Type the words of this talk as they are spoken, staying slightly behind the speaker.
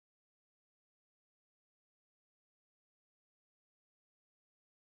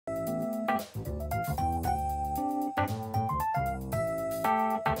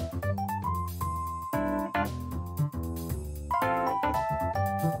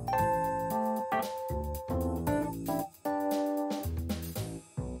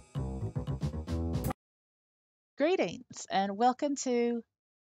Greetings and welcome to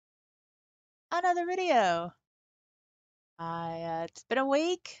another video. It's been a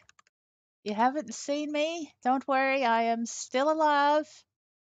week. You haven't seen me. Don't worry, I am still alive.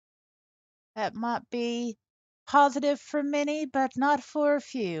 That might be positive for many, but not for a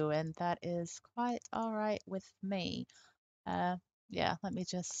few, and that is quite all right with me. Uh, yeah, let me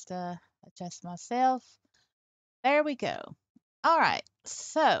just adjust myself. There we go. All right,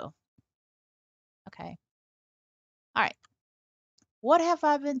 so, okay. All right, what have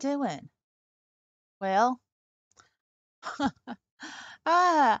I been doing? Well,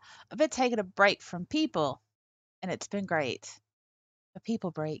 I've been taking a break from people, and it's been great. A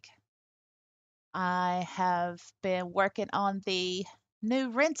people break. I have been working on the new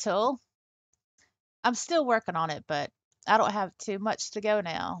rental. I'm still working on it, but I don't have too much to go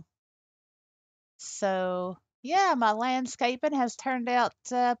now. So, yeah, my landscaping has turned out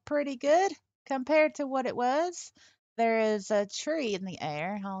pretty good compared to what it was. There is a tree in the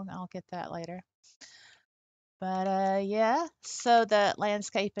air. I'll get that later. But yeah, so the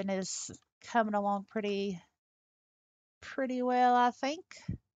landscaping is coming along pretty well, I think.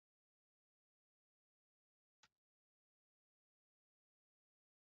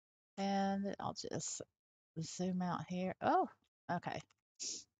 And I'll just zoom out here. Oh, okay.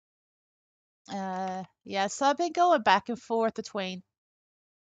 Yeah, so I've been going back and forth between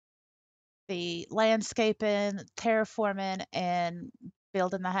the landscaping, terraforming, and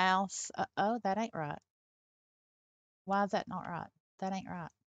building the house. Oh, that ain't right. Why is that not right? That ain't right.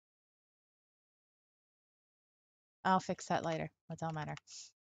 I'll fix that later. It don't matter.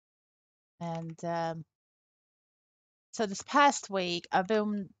 And so this past week, I've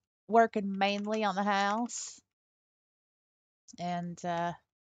been working mainly on the house, and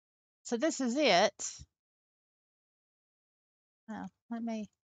so this is it. Oh, let me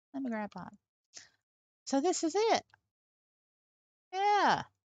grab on. So this is it. Yeah.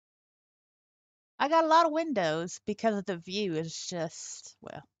 I got a lot of windows because the view is just,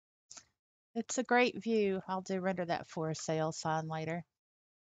 well, it's a great view. I'll do render that for a sale sign later.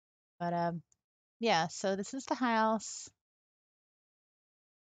 But yeah, so this is the house.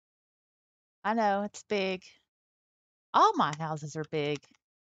 I know it's big. All my houses are big,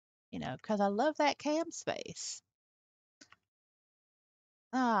 because I love that cam space.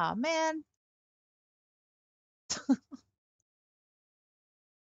 Ah, man.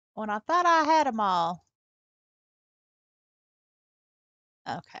 When I thought I had them all.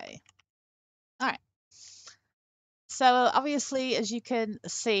 Okay. All right. So obviously, as you can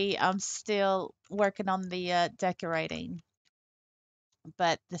see, I'm still working on the decorating,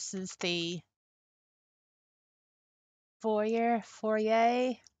 but this is the foyer, I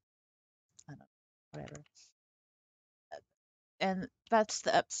don't know, whatever. And that's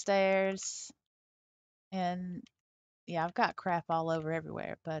the upstairs. And yeah, I've got crap all over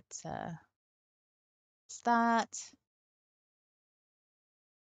everywhere, but it's that.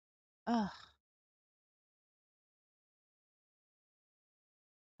 Oh,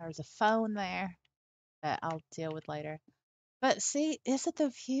 there's a phone there that I'll deal with later. But see, isn't the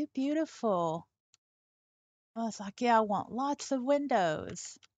view beautiful? I was like, yeah, I want lots of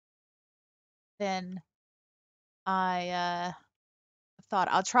windows. Then I thought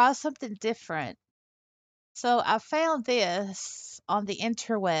I'll try something different. So I found this on the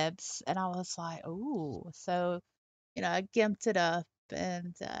interwebs, and I was like, ooh. So I gimped it up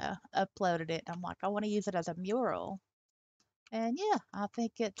and uploaded it. I'm like, I want to use it as a mural. And yeah, I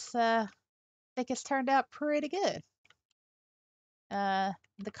think it's turned out pretty good. The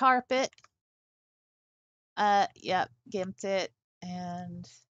carpet, yep, gimped it, and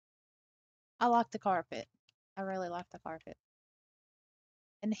I like the carpet. I really like the carpet.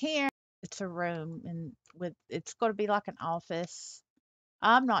 And here, it's a room, and it's going to be like an office.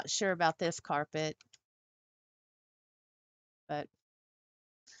 I'm not sure about this carpet, but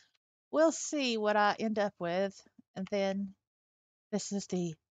we'll see what I end up with. And then this is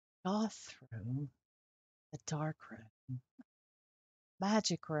the goth room, the dark room,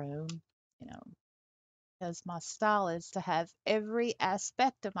 magic room, you know, because my style is to have every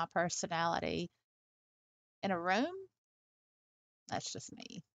aspect of my personality in a room. That's just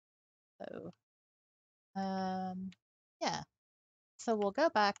me. So, yeah. So we'll go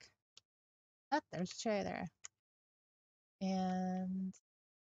back. Oh, there's a chair there. And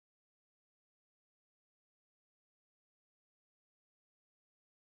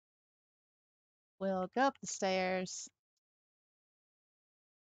we'll go up the stairs.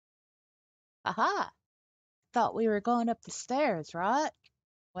 Aha! Thought we were going up the stairs, right?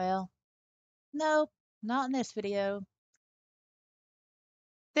 Well, nope, not in this video.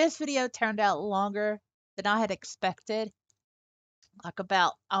 This video turned out longer than I had expected, like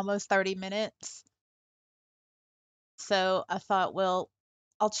about almost 30 minutes. So I thought, well,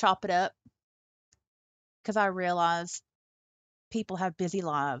 I'll chop it up because I realized people have busy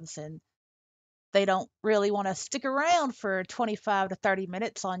lives and they don't really want to stick around for 25 to 30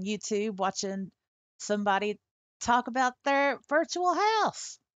 minutes on YouTube watching somebody talk about their virtual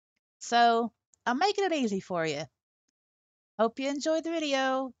house. So I'm making it easy for you. Hope you enjoyed the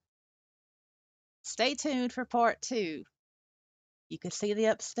video. Stay tuned for part two. You can see the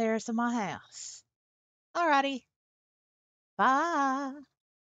upstairs of my house. Alrighty, bye.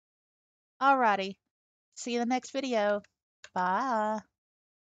 Alrighty, see you in the next video. Bye.